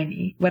really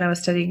tiny. When I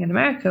was studying in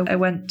America, I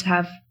went to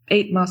have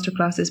 8 master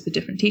classes with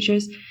different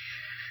teachers,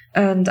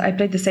 and I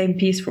played the same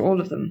piece for all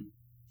of them.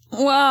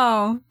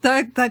 Wow,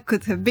 that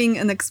could have been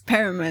an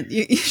experiment.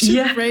 You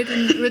should have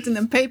written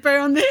a paper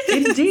on this.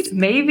 Indeed,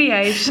 maybe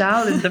I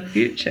shall in the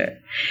future.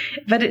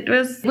 But it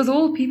was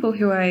all people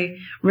who I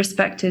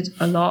respected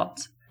a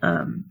lot.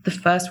 The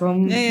first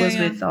one was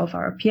with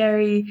Alvaro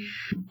Pierri.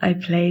 I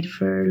played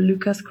for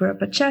Lukas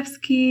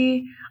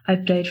Kuropachevsky. I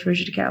played for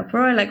Judika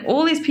Alporoy. Like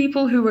all these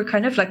people who were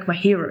kind of like my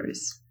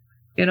heroes.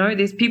 You know,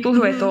 these people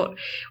who I thought,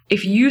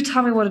 if you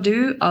tell me what to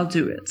do, I'll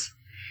do it.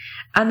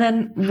 And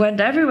then went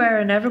everywhere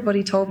and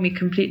everybody told me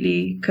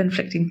completely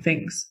conflicting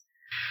things.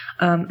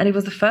 And it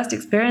was the first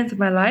experience of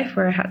my life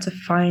where I had to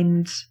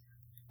find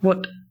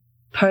what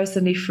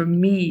personally for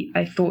me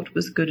I thought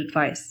was good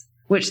advice.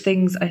 Which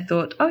things I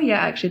thought, oh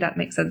yeah, actually that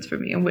makes sense for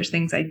me, and which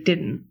things I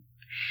didn't.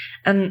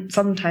 And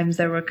sometimes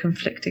there were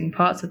conflicting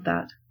parts of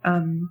that.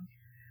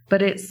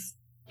 But it's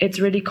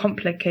really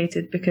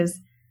complicated because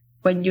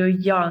when you're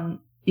young,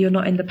 you're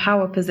not in the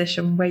power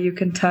position where you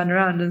can turn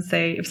around and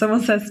say, if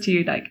someone says to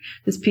you, like,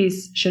 this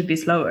piece should be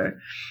slower,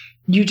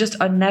 you just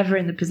are never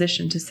in the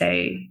position to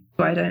say,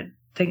 oh, I don't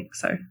think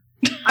so.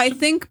 I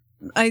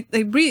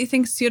really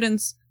think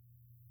students,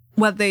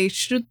 what they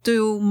should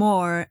do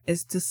more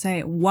is to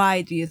say,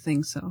 why do you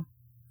think so?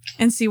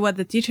 And see what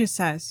the teacher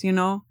says, you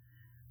know?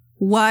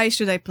 Why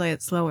should I play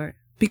it slower?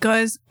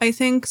 Because I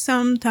think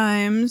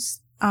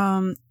sometimes,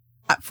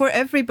 for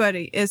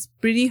everybody, it's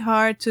pretty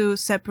hard to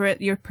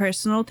separate your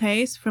personal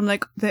taste from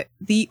like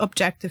the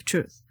objective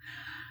truth.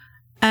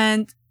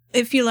 And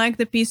if you like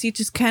the piece, you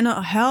just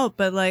cannot help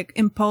but like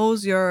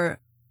impose your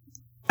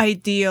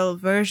ideal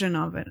version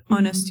of it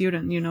on a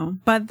student, you know?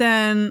 But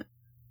then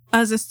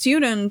as a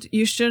student,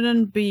 you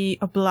shouldn't be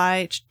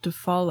obliged to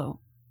follow.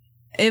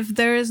 If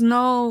there is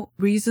no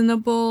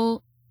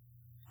reasonable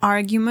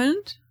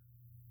argument,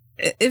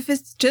 if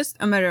it's just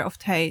a matter of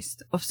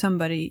taste of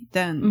somebody,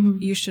 then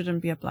you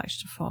shouldn't be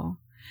obliged to follow.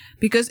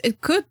 Because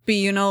it could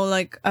be, you know,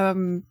 like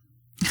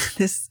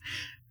this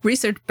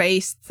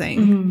research-based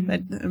thing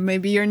that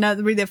maybe you're not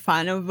really a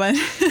fan of, but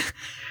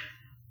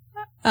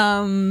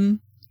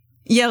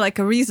yeah, like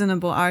a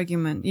reasonable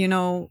argument, you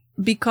know,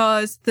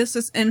 because this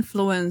is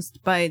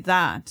influenced by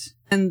that,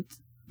 and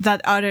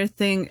that other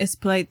thing is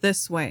played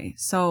this way.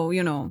 So,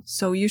 you know,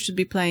 so you should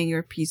be playing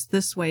your piece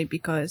this way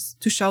because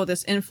to show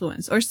this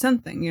influence or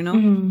something, you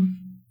know?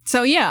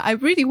 So yeah, I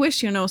really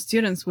wish, you know,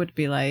 students would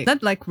be like,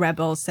 not like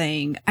rebels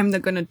saying, I'm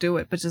not going to do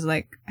it, but just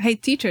like, hey,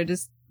 teacher,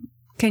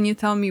 can you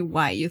tell me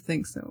why you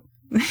think so?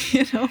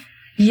 You know?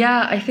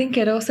 Yeah, I think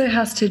it also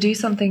has to do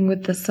something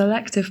with the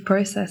selective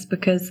process,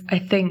 because I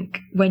think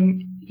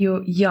when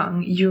you're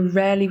young, you're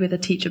rarely with a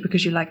teacher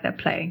because you like their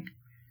playing,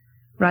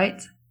 right?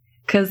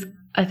 Because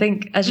I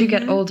think as you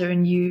get older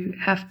and you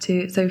have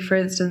to, so for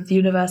instance,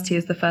 university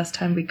is the first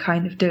time we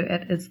kind of do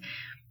it, is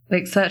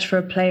like search for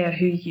a player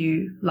who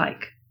you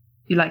like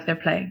their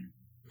playing,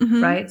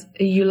 right?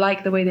 You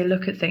like the way they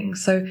look at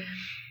things. So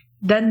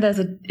then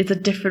it's a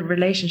different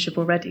relationship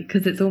already,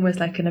 because it's almost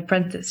like an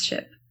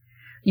apprenticeship.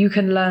 You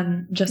can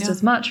learn just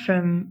as much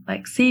from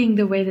like seeing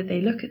the way that they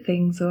look at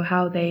things, or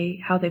how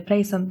they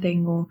play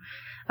something, or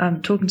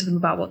talking to them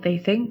about what they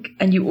think,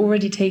 and you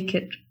already take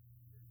it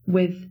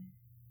with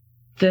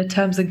the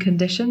terms and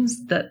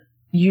conditions that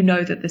you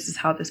know that this is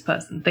how this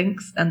person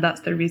thinks, and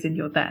that's the reason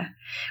you're there.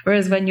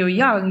 Whereas when you're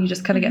young, you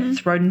just kind of get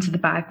thrown into the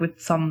bag with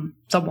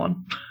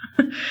someone.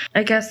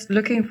 I guess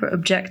looking for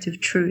objective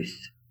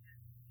truth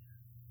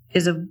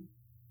is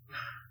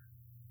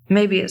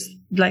maybe it's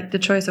like the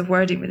choice of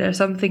wording, but there's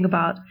something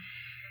about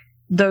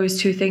those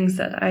two things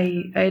that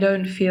I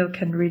don't feel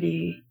can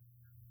really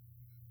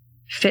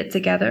fit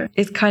together.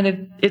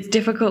 It's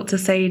difficult to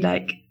say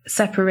like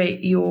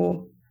separate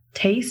your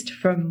taste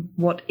from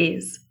what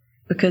is,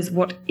 because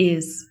what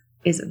is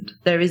isn't.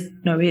 There is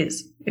no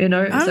is, you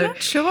know? I'm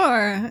not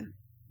sure.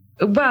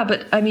 Well,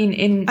 but I mean,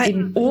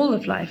 in all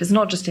of life, it's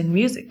not just in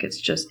music. It's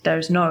just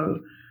there's no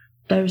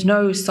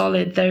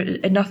solid.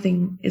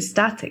 Nothing is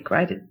static,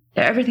 right?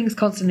 Everything is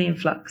constantly in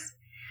flux.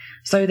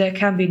 So there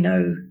can be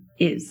no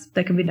is.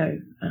 There can be no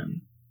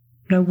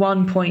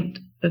one point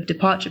of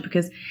departure,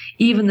 because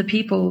even the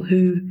people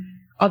who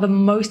are the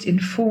most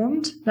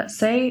informed, let's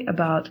say,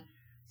 about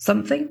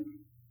something,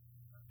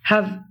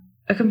 have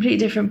a completely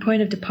different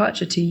point of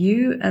departure to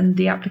you, and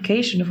the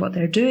application of what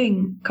they're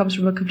doing comes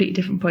from a completely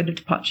different point of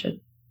departure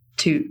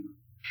too.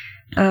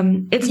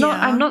 It's not.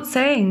 I'm not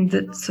saying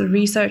that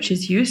research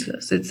is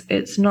useless.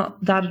 It's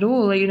not that at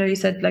all. You know, you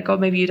said like, oh,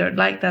 maybe you don't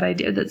like that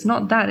idea. That's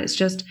not that. It's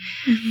just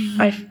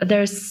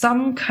there's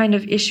some kind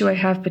of issue I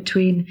have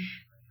between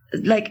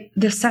like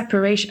the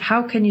separation.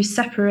 How can you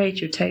separate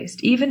your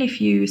taste? Even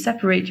if you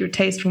separate your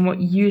taste from what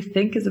you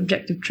think is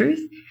objective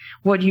truth,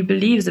 what you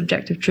believe is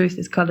objective truth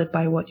is colored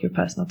by what your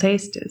personal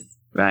taste is,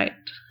 right?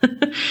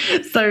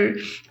 So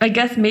I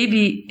guess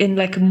maybe in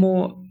like a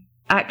more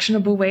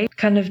actionable way,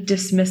 kind of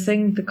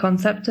dismissing the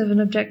concept of an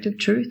objective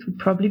truth would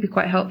probably be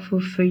quite helpful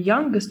for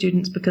younger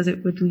students, because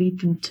it would lead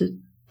them to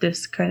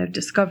this kind of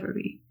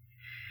discovery.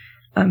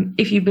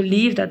 If you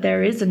believe that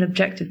there is an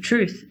objective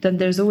truth, then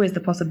there's always the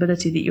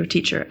possibility that your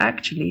teacher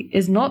actually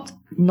is not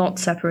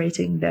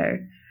separating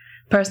their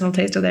personal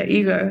taste or their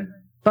ego,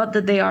 but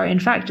that they are in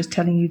fact just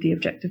telling you the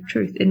objective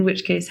truth, in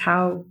which case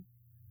how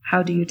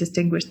do you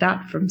distinguish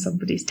that from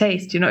somebody's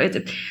taste? You know,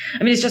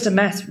 it's just a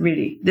mess,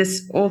 really.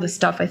 All this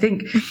stuff. I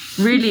think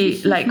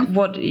really like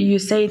what you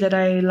say that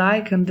I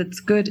like and that's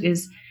good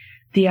is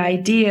the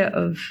idea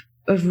of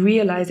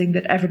realizing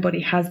that everybody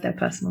has their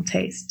personal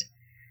taste.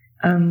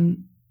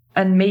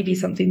 And maybe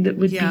something that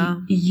would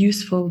be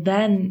useful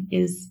then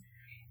is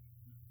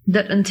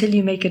that until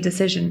you make a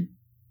decision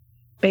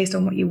based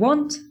on what you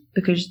want,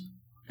 because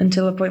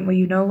until a point where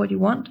you know what you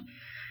want,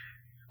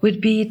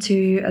 would be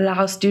to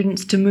allow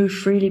students to move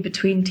freely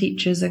between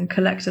teachers and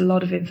collect a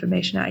lot of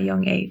information at a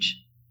young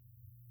age.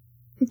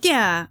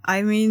 Yeah,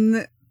 I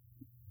mean,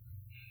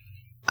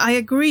 I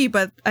agree,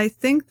 but I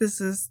think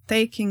this is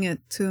taking it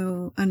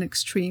to an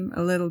extreme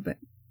a little bit.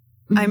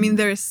 Mm-hmm. I mean,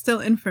 there is still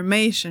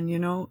information, you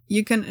know.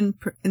 You can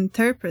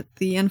interpret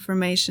the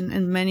information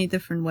in many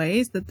different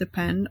ways that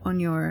depend on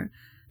your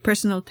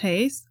personal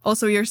taste.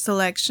 Also, your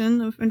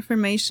selection of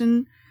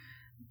information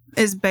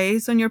is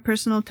based on your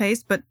personal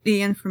taste, but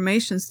the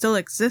information still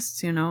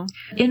exists, you know.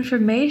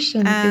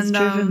 Information is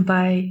driven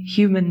by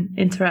human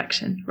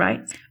interaction,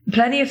 right?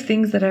 Plenty of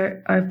things that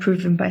are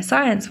proven by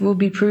science will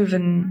be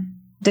proven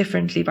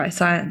differently by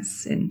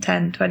science in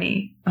 10,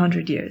 20,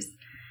 100 years.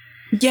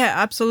 Yeah,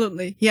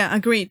 absolutely. Yeah,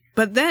 agreed.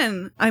 But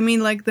then, I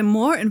mean, like, the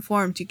more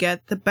informed you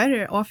get, the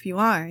better off you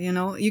are, you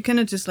know? You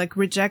cannot just, like,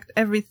 reject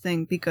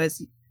everything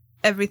because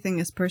everything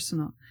is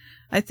personal.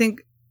 I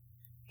think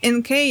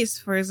in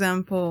case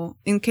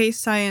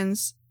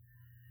science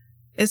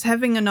is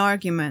having an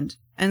argument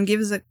and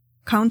gives a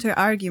counter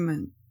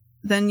argument,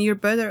 then you're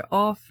better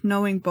off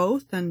knowing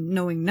both than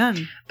knowing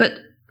none. But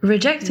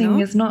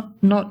rejecting is not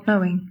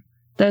knowing.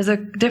 There's a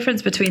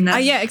difference between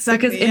that. Yeah,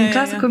 exactly. Because in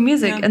classical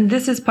music, and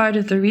this is part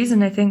of the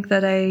reason I think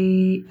that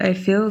I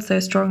feel so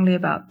strongly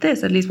about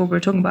this, at least what we're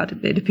talking about,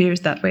 it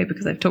appears that way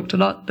because I've talked a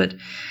lot, but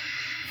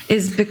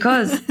is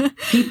because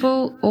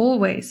people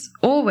always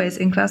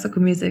in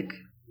classical music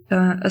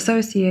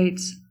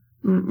associates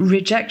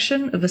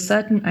rejection of a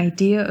certain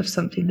idea of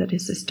something that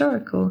is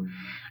historical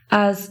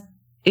as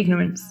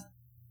ignorance.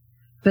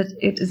 But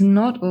it is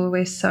not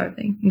always so.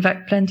 In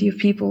fact, plenty of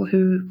people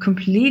who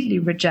completely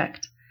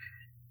reject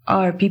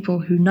are people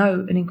who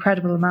know an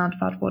incredible amount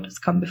about what has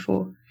come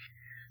before.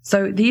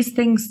 So these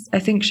things, I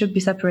think, should be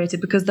separated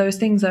because those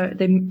things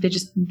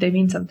they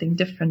mean something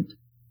different.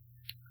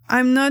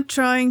 I'm not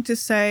trying to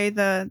say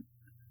that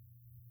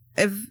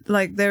if,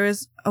 like, there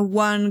is a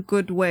one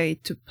good way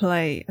to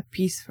play a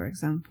piece, for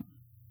example.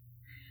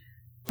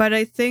 But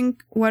I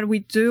think what we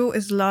do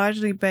is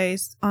largely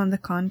based on the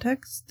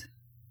context.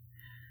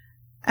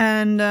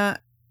 And,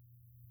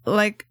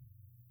 like,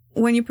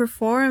 when you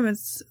perform,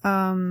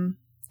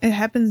 it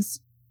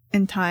happens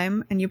in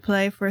time and you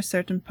play for a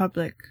certain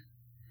public.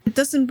 It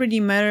doesn't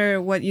really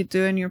matter what you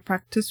do in your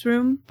practice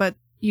room, but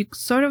you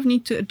sort of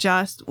need to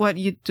adjust what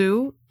you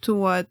do to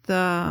what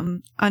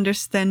the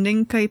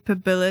understanding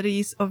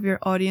capabilities of your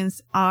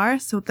audience are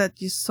so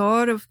that you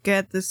sort of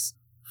get this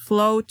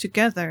flow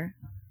together,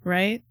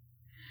 right?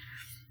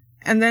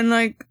 And then,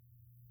 like,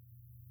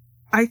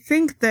 I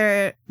think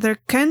there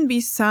can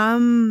be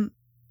some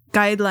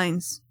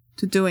guidelines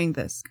to doing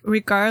this.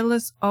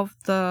 Regardless of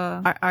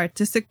the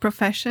artistic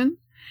profession,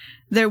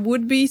 there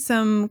would be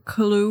some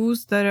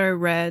clues that are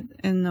read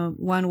in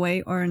one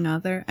way or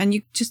another, and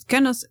you just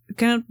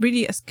cannot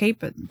really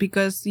escape it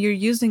because you're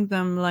using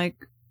them,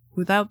 like,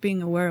 without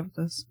being aware of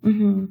this.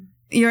 Mm-hmm.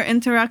 You're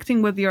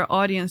interacting with your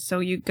audience, so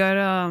you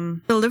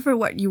gotta deliver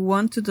what you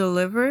want to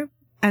deliver,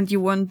 and you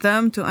want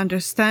them to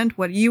understand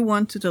what you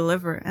want to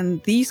deliver,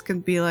 and these can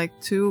be like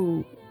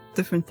two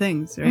different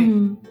things, right?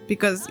 Mm-hmm.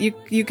 Because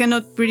you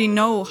cannot really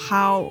know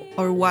how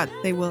or what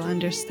they will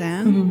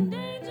understand.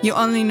 Mm-hmm. You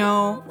only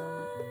know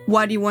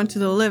what you want to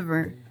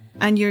deliver,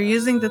 and you're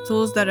using the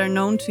tools that are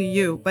known to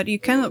you, but you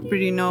cannot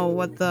really know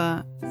what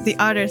the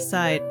other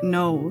side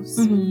knows.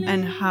 Mm-hmm.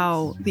 and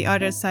how the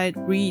other side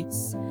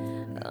reads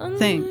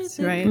things,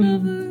 right?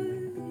 Mm-hmm.